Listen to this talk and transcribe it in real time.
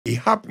He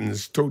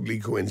happens, totally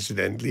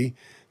coincidentally,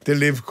 to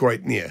live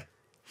quite near.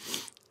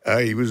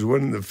 He was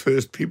one of the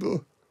first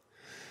people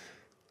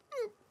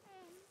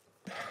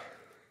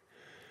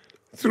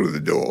through the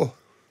door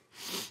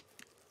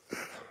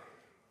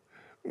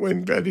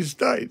when Glenys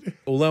died.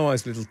 Although I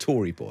was a little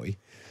Tory boy,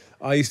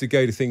 I used to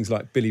go to things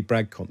like Billy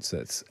Bragg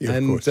concerts. Yeah,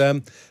 and of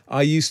course.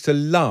 I used to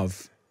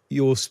love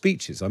your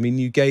speeches. I mean,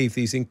 you gave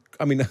these...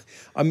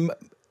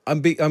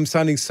 I'm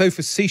sounding so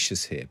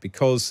facetious here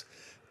because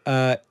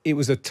it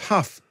was a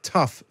tough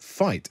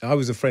fight. I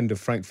was a friend of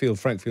Frank Field.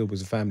 Frank Field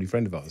was a family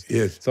friend of ours.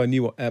 Yes. So I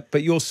knew what...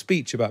 but your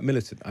speech about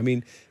militant, I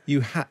mean,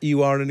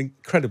 you are an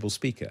incredible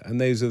speaker,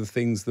 and those are the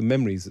things, the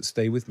memories that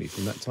stay with me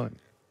from that time.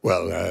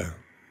 Well...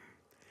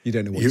 you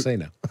don't know what to say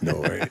now.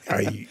 No,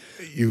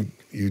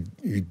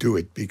 you do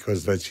it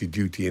because that's your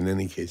duty in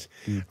any case.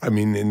 I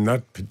mean, in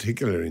that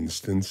particular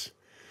instance,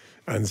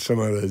 and some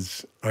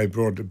others, I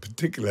brought a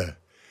particular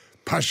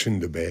passion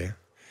to bear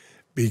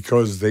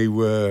because they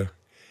were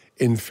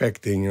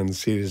infecting and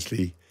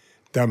seriously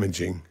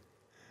damaging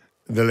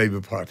the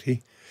Labour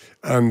Party,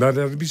 and that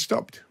had to be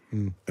stopped.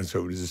 And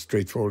so it was as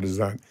straightforward as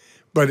that.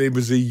 But it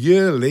was a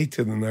year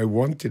later than I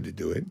wanted to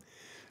do it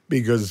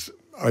because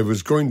I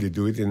was going to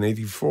do it in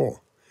 '84.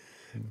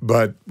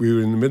 But we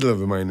were in the middle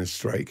of a miners'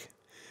 strike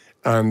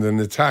and an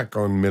attack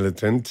on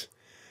Militant,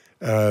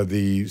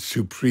 the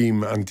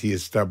supreme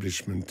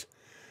anti-establishment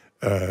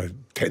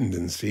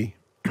tendency,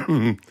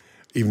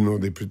 even though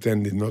they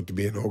pretended not to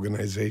be an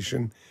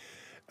organisation,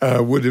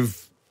 would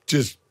have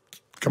just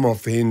come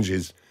off the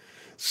hinges.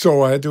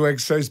 So I had to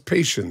exercise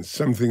patience,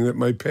 something that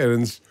my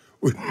parents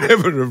would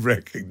never have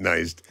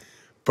recognised.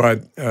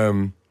 But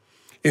in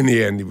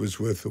the end, it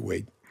was worth the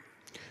wait.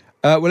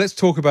 Well, let's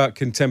talk about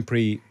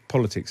contemporary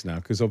politics now,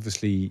 because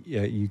obviously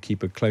you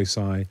keep a close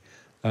eye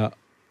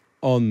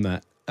on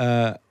that.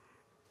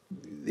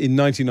 In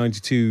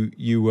 1992,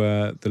 you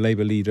were the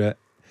Labour leader,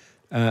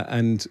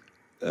 and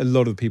a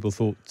lot of people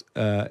thought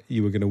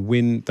you were going to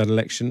win that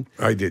election.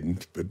 I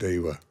didn't, but there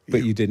you were.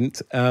 But you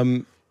didn't.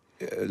 A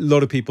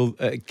lot of people,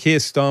 Keir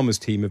Starmer's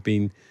team have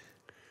been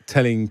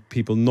telling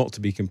people not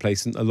to be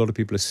complacent. A lot of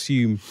people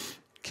assume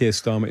Keir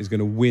Starmer is going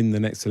to win the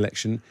next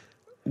election.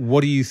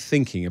 What are you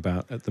thinking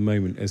about at the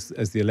moment as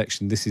the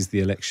election? This is the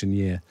election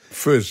year.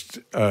 First,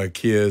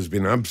 Keir has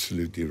been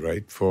absolutely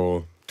right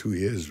for 2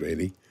 years,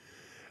 really,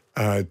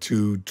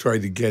 to try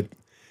to get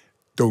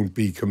 "don't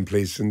be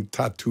complacent"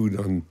 tattooed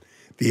on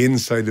the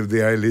inside of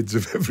the eyelids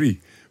of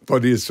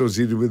everybody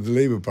associated with the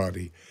Labour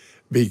Party,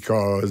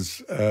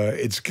 because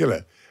it's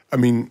killer. I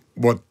mean,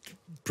 what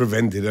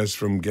prevented us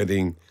from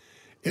getting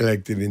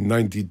elected in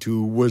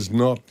 '92 was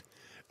not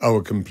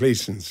our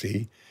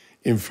complacency.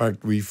 In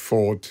fact, we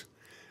fought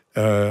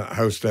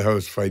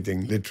house-to-house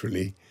fighting,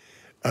 literally,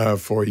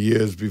 for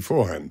years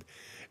beforehand.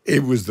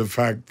 It was the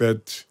fact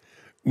that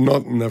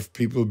not enough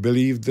people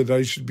believed that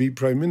I should be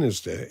Prime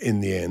Minister in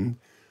the end,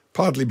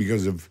 partly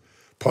because of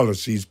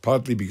policies,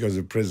 partly because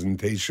of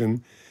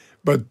presentation,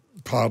 but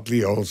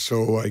partly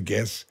also, I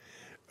guess,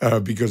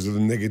 because of the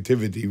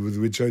negativity with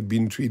which I'd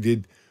been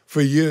treated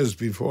for years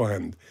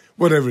beforehand.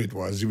 Whatever it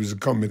was a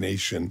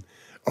combination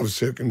of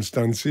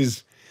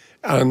circumstances,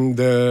 and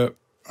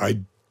I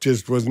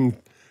just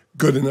wasn't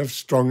good enough,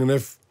 strong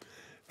enough,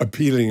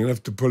 appealing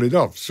enough to pull it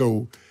off.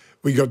 So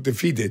we got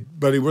defeated,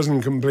 but it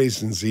wasn't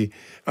complacency.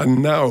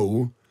 And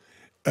now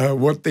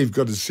what they've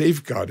got to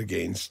safeguard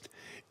against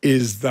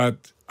is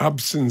that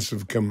absence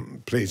of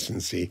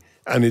complacency,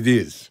 and it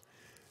is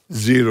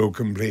zero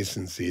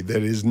complacency.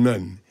 There is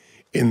none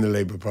in the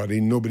Labour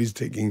Party. Nobody's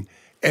taking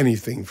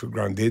anything for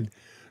granted,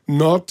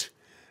 not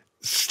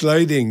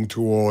sliding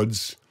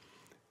towards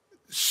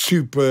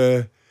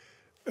super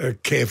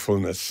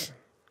carefulness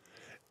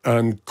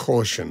and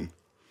caution,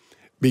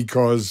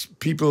 because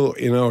people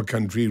in our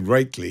country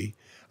rightly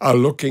are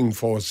looking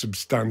for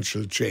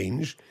substantial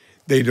change.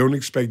 They don't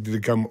expect it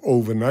to come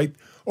overnight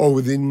or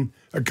within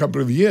a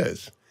couple of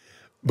years,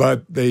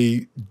 but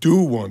they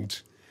do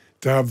want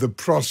to have the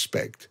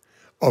prospect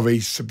of a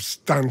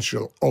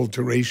substantial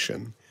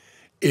alteration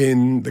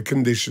in the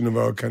condition of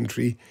our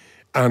country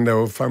and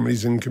our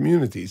families and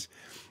communities.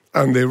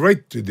 And they're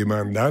right to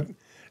demand that,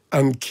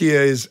 and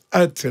Keir is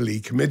utterly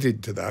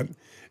committed to that.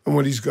 And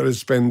what he's got to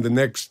spend the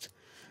next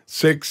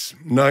 6,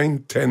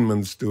 9, 10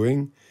 months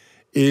doing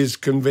is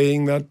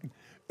conveying that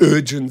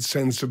urgent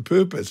sense of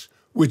purpose,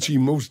 which he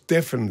most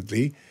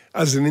definitely,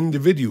 as an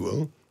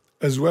individual,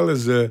 as well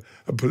as a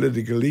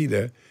political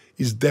leader,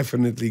 he's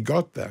definitely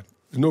got that.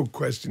 There's no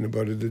question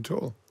about it at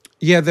all.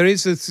 Yeah, there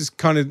is this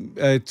kind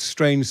of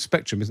strange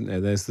spectrum, isn't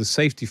there? There's the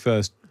safety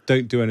first,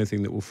 don't do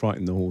anything that will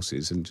frighten the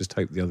horses and just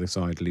hope the other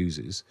side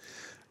loses.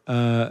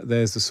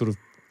 There's the sort of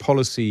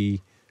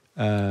policy...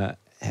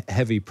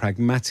 heavy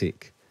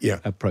pragmatic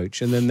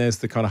approach, and then there's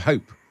the kind of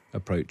hope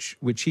approach,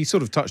 which he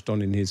sort of touched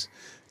on in his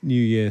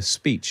New Year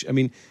speech. I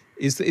mean,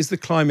 is the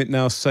climate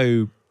now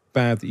so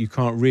bad that you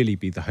can't really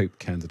be the hope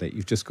candidate?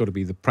 You've just got to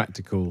be the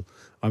practical,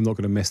 I'm not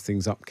going to mess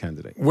things up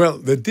candidate. Well,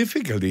 the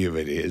difficulty of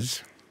it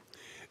is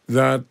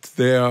that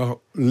there are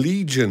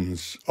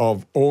legions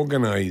of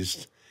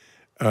organised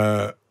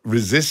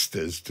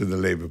resistors to the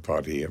Labour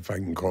Party, if I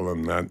can call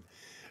them that,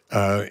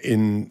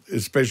 in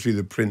especially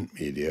the print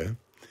media,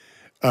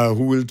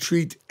 who will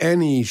treat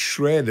any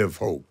shred of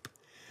hope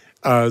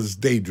as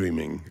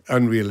daydreaming,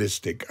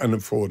 unrealistic,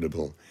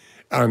 unaffordable,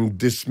 and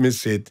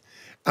dismiss it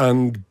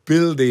and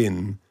build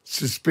in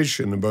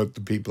suspicion about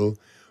the people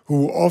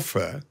who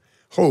offer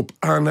hope.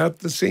 And at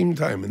the same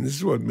time, and this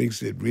is what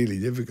makes it really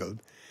difficult,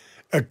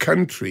 a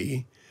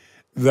country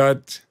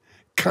that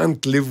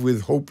can't live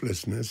with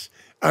hopelessness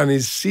and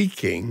is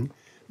seeking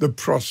the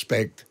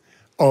prospect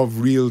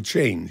of real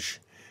change.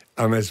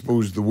 And I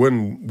suppose the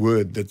one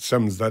word that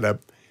sums that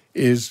up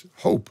is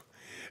hope.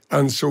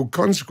 And so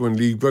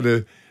consequently, you've got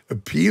to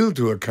appeal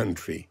to a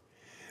country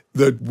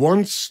that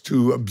wants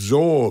to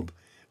absorb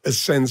a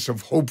sense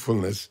of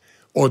hopefulness,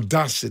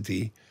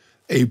 audacity,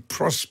 a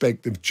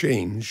prospect of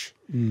change,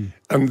 and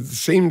at the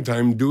same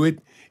time do it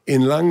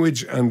in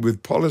language and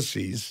with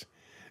policies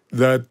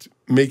that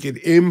make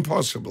it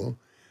impossible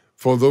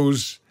for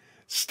those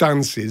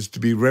stances to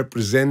be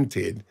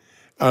represented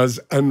as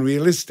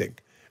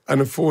unrealistic,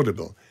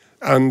 unaffordable.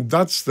 And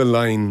that's the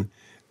line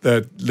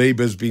that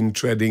Labour's been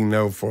treading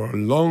now for a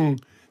long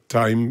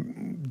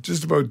time,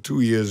 just about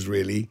 2 years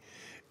really.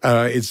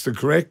 It's the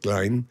correct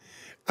line,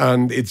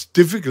 and it's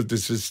difficult to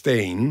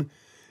sustain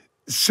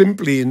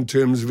simply in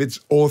terms of its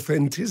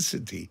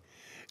authenticity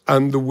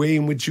and the way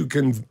in which you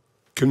can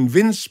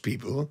convince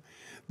people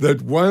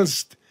that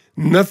whilst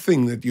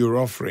nothing that you're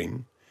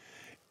offering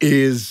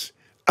is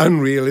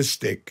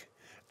unrealistic,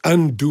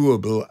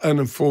 undoable,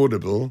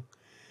 unaffordable,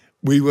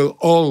 we will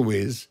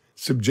always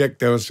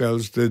subject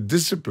ourselves to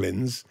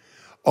disciplines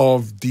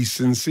of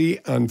decency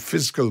and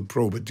fiscal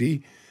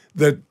probity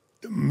that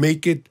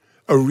make it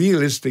a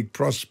realistic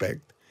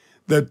prospect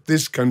that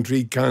this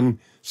country can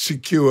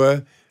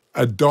secure,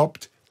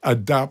 adopt,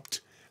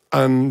 adapt,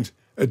 and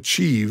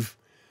achieve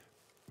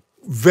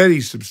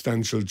very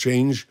substantial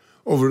change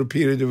over a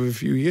period of a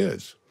few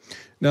years.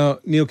 Now,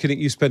 Neil Kinnock,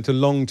 you spent a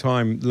long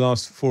time, the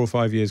last 4 or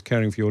 5 years,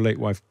 caring for your late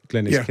wife,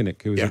 Glenys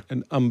Kinnock, who was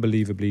an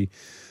unbelievably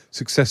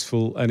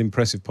successful and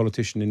impressive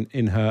politician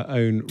in her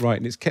own right.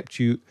 And it's kept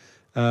you,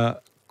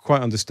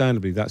 quite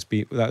understandably, that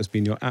has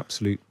been your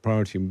absolute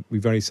priority. And we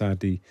very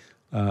sadly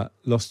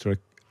lost her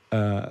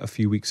a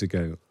few weeks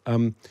ago.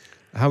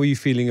 How are you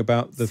feeling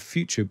about the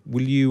future?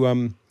 Will you,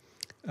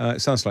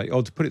 it sounds like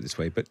odd to put it this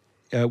way, but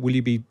will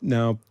you be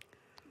now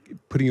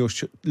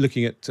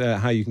looking at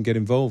how you can get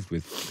involved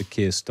with the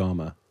Keir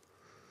Starmer?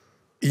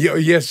 Yeah,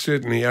 yes,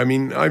 certainly. I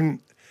mean,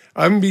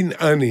 I'm been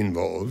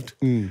uninvolved,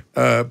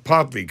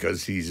 partly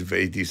because he's a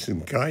very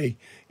decent guy.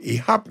 He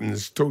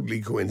happens,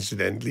 totally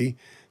coincidentally,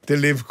 to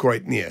live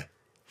quite near.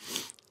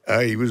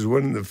 He was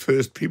one of the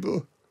first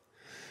people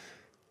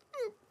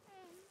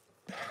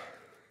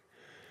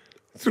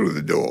through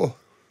the door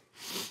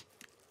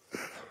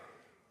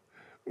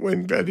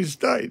when Glenys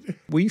died.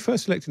 Were you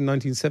first elected in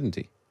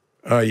 1970?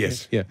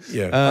 Yes. Yeah.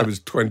 I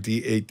was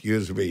 28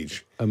 years of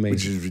age, amazing.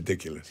 Which is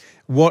ridiculous.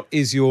 What do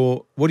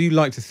you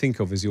like to think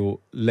of as your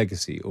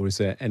legacy, or is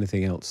there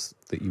anything else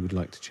that you would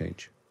like to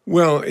change?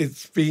 Well,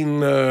 it's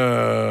been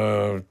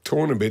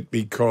torn a bit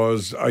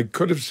because I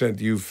could have said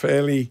to you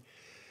fairly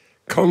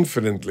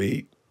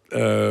confidently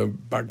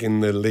back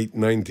in the late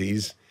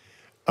 90s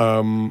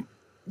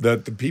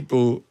that the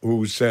people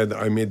who said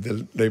I made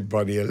the Labour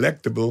Party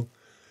electable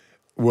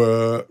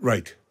were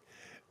right.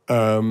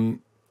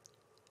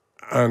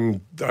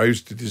 And I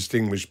used to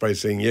distinguish by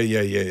saying, yeah,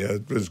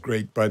 it was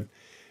great, but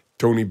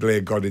Tony Blair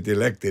got it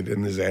elected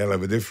and there's a hell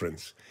of a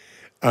difference.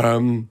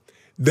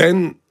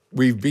 Then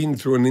we've been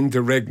through an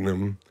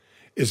interregnum,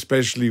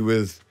 especially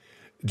with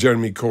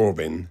Jeremy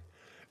Corbyn,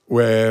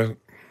 where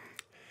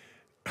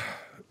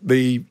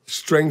the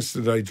strengths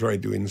that I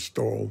tried to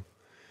install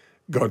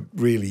got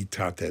really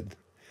tattered.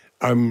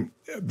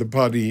 The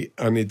party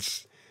and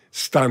its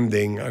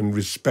standing and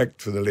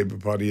respect for the Labour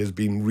Party has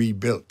been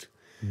rebuilt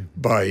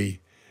by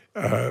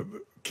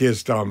Keir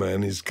Starmer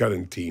and his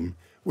current team,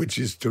 which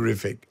is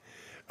terrific.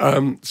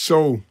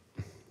 So,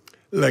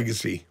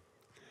 legacy.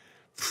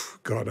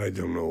 God, I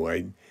don't know.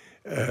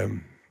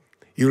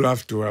 You'll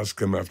have to ask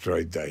them after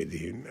I died.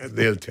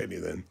 They'll tell you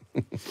then.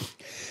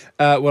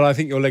 Well, I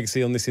think your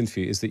legacy on this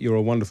interview is that you're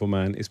a wonderful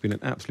man. It's been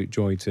an absolute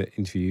joy to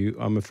interview you.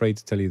 I'm afraid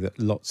to tell you that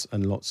lots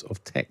and lots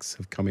of texts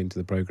have come into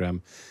the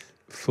programme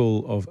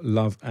full of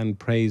love and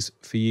praise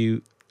for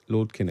you,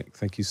 Lord Kinnock.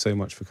 Thank you so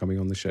much for coming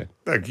on the show.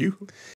 Thank you.